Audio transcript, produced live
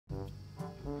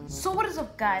So what is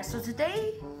up, guys? So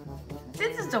today,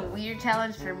 this is a weird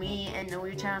challenge for me and a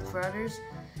weird challenge for others.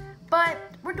 But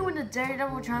we're doing the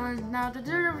Daredevil challenge now. The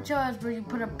Daredevil challenge where you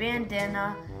put a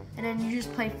bandana and then you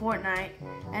just play Fortnite.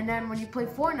 And then when you play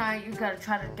Fortnite, you gotta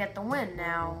try to get the win.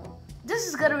 Now, this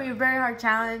is gonna be a very hard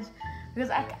challenge because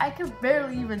I can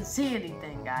barely even see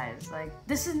anything, guys. Like,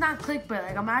 this is not clickbait.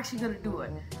 Like, I'm actually gonna do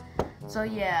it. So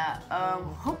yeah,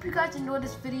 hope you guys enjoy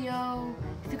this video.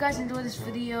 If you guys enjoy this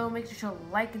video, make sure to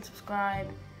like and subscribe.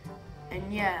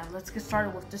 And yeah, let's get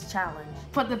started with this challenge.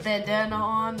 Put the bandana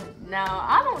on. Now,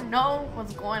 I don't know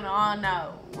what's going on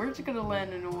now. We're just gonna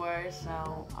land anywhere,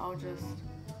 so I'll just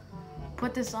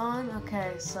put this on.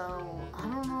 Okay, so I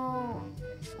don't know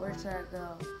where should I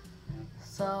go.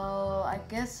 So I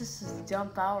guess this is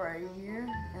jump out right here,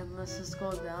 and let's just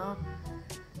go down.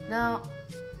 Now,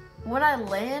 when I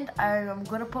land, I'm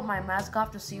gonna put my mask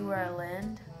off to see where I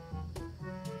land.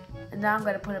 And now I'm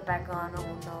gonna put it back on.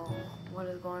 Oh no, what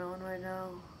is going on right now?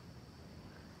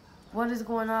 What is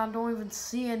going on? I don't even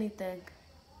see anything.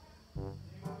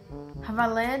 Have I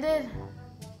landed?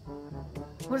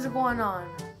 What is going on?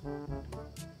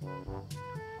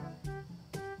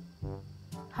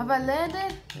 Have I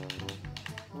landed?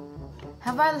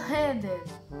 Have I landed?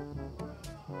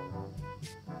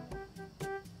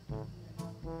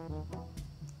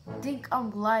 I think I'm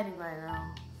gliding right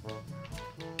now.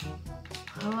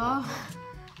 Hello?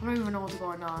 I don't even know what's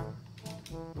going on.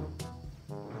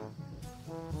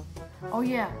 Oh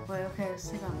yeah, wait, okay, let's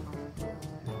take off.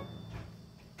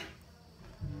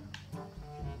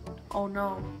 Oh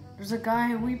no, there's a guy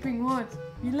in Weeping Woods.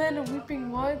 You landed in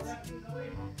Weeping Woods?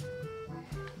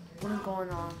 What is going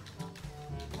on?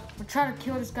 I'm trying to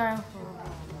kill this guy.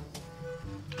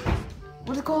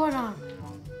 What is going on?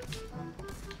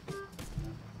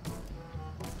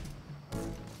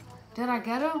 Did I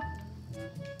get him?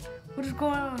 What is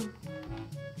going on?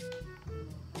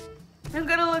 I'm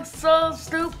gonna look so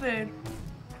stupid.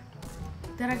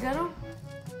 Did I get him?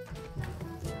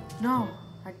 No,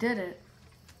 I didn't.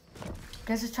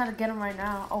 Guess let's try to get him right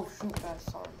now. Oh shoot, guys,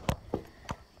 sorry.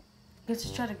 Guess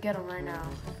let's try to get him right now.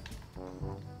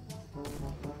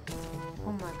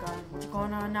 Oh my god, what's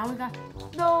going on? Now we got...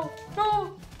 No!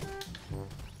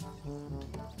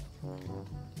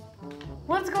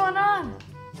 What's going on?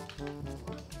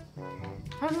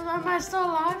 Am I still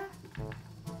alive?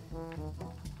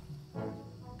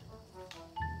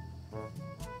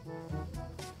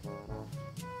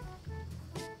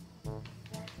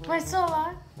 Am I still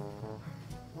alive?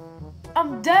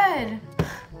 I'm dead!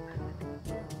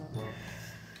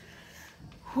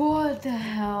 What the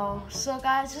hell? So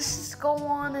guys, let's just go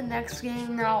on the next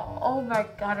game now. Oh my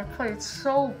god, I played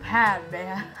so bad,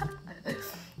 man.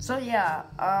 So yeah,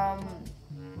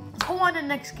 let's go on to the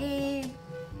next game.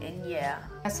 And yeah,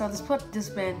 so let's put this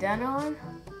bandana on.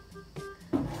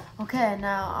 Okay,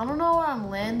 now I don't know where I'm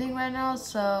landing right now,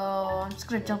 so I'm just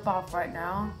gonna jump off right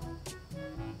now.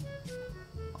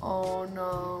 Oh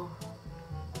no,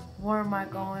 where am I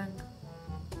going?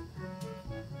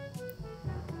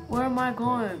 Where am I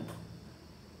going?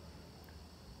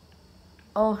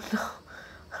 Oh no,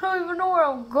 I don't even know where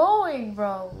I'm going,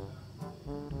 bro.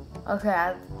 Okay,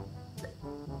 I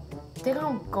think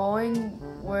I'm going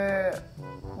where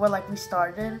like we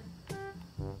started.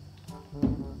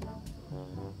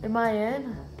 Am I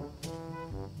in?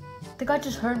 I think I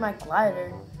just heard my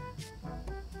glider.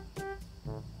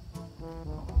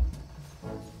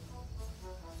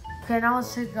 Okay, now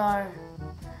let's take our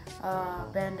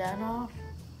bandana off.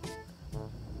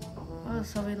 Oh,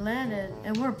 so we landed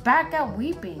and we're back at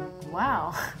Weeping.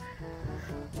 Wow.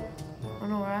 Oh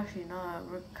no, we're actually not.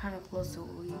 We're kind of close to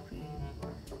Weeping.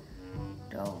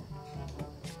 Dope.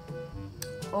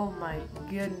 Oh my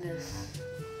goodness.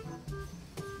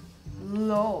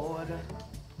 Lord.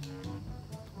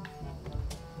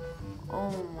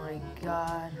 Oh my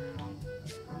god.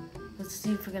 Let's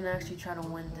see if we can actually try to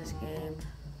win this game.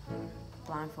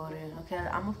 Blindfolded. Okay,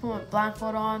 I'm gonna put my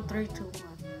blindfold on. 3, 2, 1.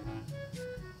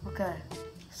 Okay,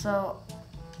 so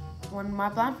when my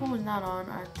blindfold was not on,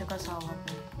 I think I saw a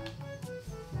weapon.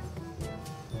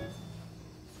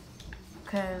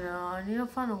 Okay, now I need to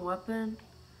find a weapon.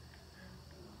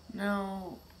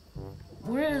 Now,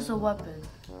 where is the weapon?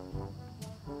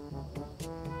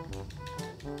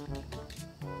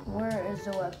 Where is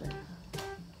the weapon?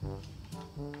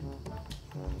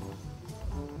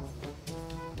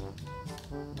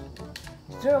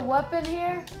 Is there a weapon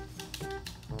here?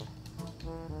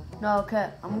 No, okay.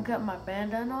 I'm gonna get my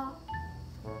bandana off.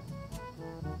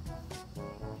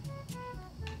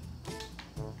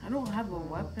 I don't have a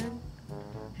weapon.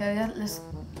 Okay,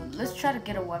 let's try to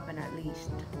get a weapon at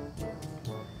least.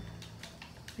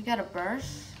 We got a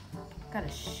burst. Got a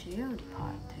shield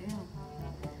pot too.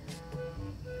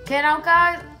 Okay, now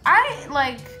guys, I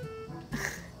like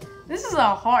this is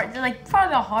probably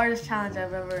the hardest challenge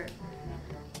I've ever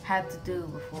had to do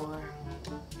before.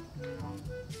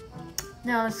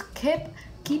 Now let's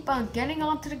keep on getting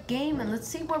onto the game and let's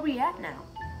see where we at now.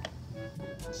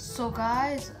 So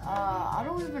guys, I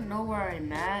don't even know where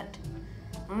I'm at.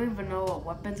 I don't even know what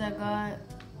weapons I got.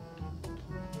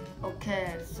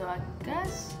 Okay, so I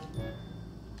guess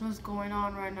what's going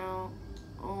on right now?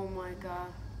 Oh my god.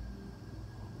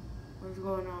 What's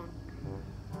going on?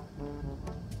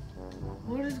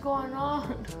 What is going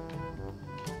on?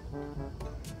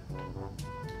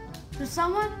 There's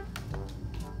someone?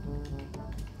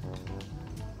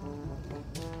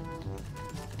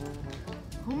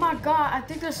 Oh my god, I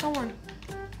think there's someone.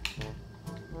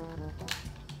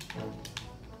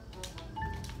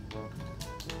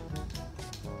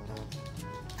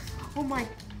 Oh my.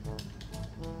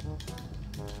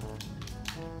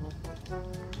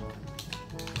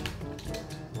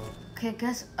 Okay,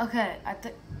 guess. Okay, I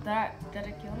think that did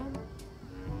I kill him?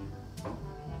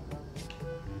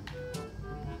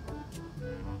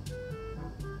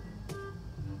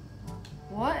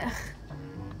 What?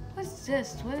 What's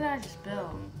this? What did I just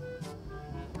build?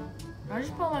 Did I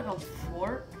just build like a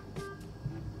fort?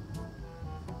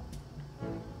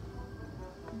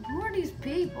 Who are these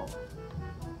people?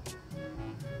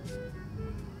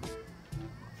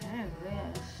 Okay,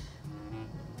 this.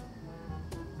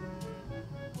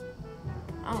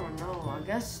 I don't know. I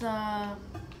guess,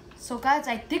 so guys,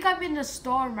 I think I'm in the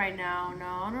storm right now.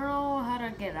 Now, I don't know how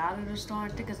to get out of the storm. I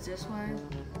think it's this way.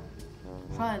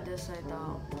 Probably this way,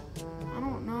 though. I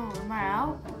don't know. Am I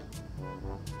out?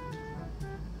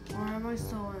 Or am I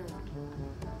still in?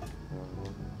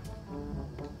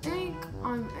 I think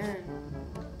I'm in.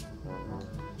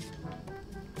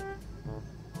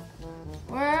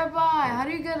 Where am I? How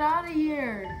do you get out of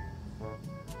here?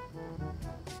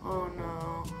 Oh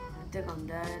no. I think I'm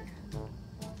dead.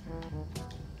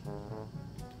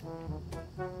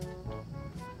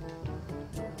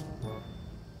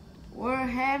 Where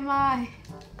am I?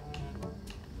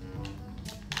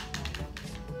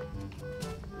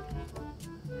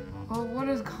 Oh, what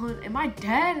is going on? Am I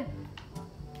dead?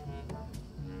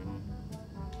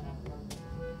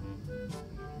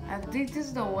 I think this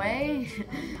is the way.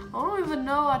 I don't even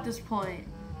know at this point.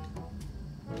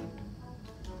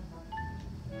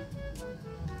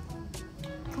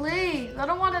 Please, I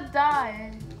don't want to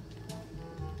die.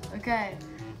 Okay,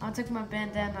 I'll take my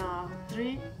bandana off.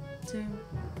 3, 2,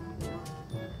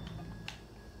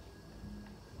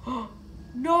 1.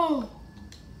 No!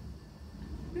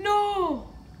 No!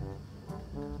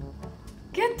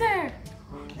 Get there!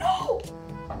 No!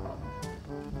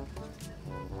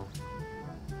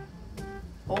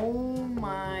 Oh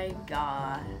my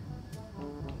god.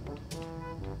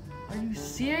 Are you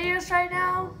serious right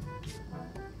now?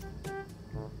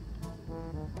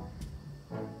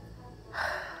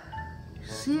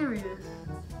 Serious?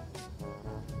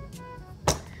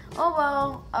 Oh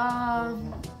well,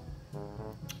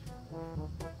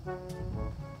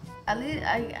 at least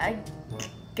I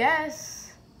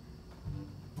guess.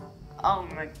 Oh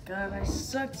my god, I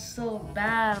suck so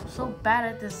bad. I'm so bad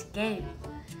at this game.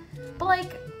 But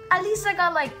like, at least I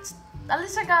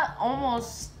got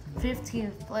almost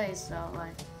 15th place.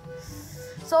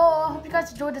 So I hope you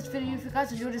guys enjoyed this video. If you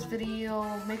guys enjoyed this video,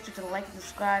 make sure to like and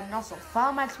subscribe, and also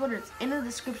follow my Twitter. It's in the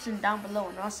description down below.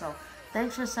 And also,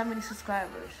 thanks for so many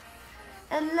subscribers.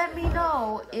 And let me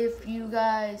know if you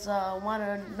guys want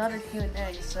another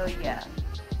Q&A. So yeah.